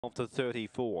to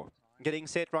 34. Getting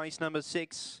set, race number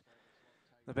 6.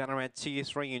 The Ballarat Tier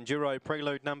 3 Enduro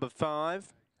Prelude number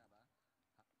 5.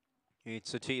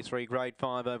 It's a Tier 3 Grade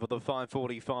 5 over the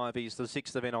 545. He's the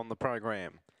 6th event on the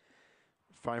program.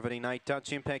 Favourite in 8,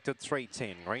 Dutch Impact at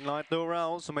 310. Green light door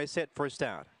rolls and we're set for a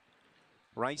start.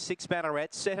 Race 6 Ballarat,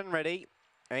 set and ready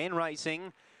and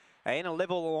racing. And a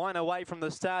level line away from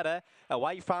the starter.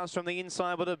 Away fast from the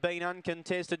inside would have been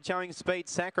Uncontested, showing speed.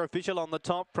 Sacrificial on the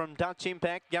top from Dutch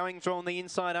Impact. Going through on the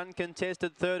inside,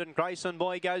 Uncontested third. And Grayson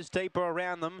Boy goes deeper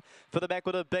around them. For the back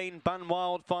would have been Bun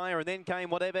Wildfire. And then came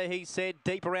Whatever He Said.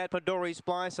 Deeper out Midori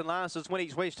Splice. And last is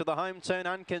Winnie's Wish to the home turn.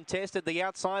 Uncontested. The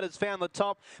outside has found the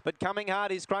top. But coming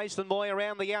hard is Grayson Boy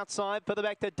around the outside. For the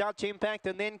back to Dutch Impact.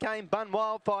 And then came Bun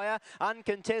Wildfire.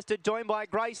 Uncontested, joined by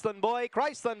Graceland Boy.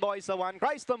 Graceland Boy's the one.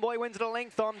 Graceland Boy wins at a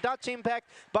length on Dutch Impact,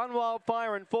 Bun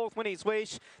Wildfire and fourth Winnie's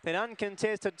Wish. Then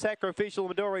Uncontested, Sacrificial,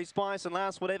 Midori Spice and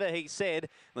last Whatever He Said.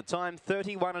 The time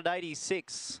 31 at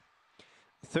 86.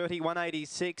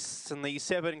 31.86 and the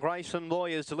 7 Grayson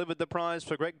Boy has delivered the prize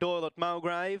for Greg Doyle at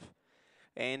Mulgrave.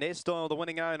 And S. Doyle, the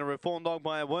winning owner, Reformed Dog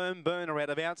by a Worm Burner out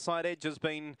of Outside Edge, has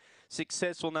been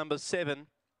successful, number 7.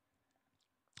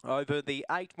 Over the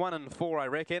 8, 1 and 4, I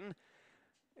reckon.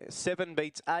 7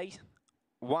 beats 8,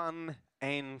 1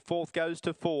 and fourth goes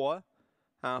to 4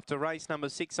 after race number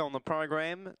 6 on the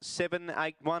program. 7,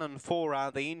 8, 1 and 4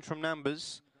 are the interim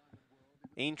numbers.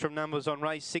 Interim numbers on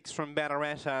race 6 from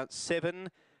Ballarat are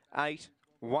 7, 8,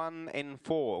 1 and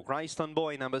 4. Graceland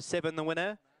Boy, number 7, the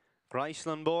winner.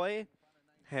 Graceland Boy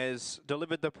has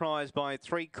delivered the prize by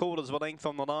 3/4 of a length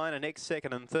on the line, and next,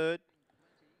 second and third.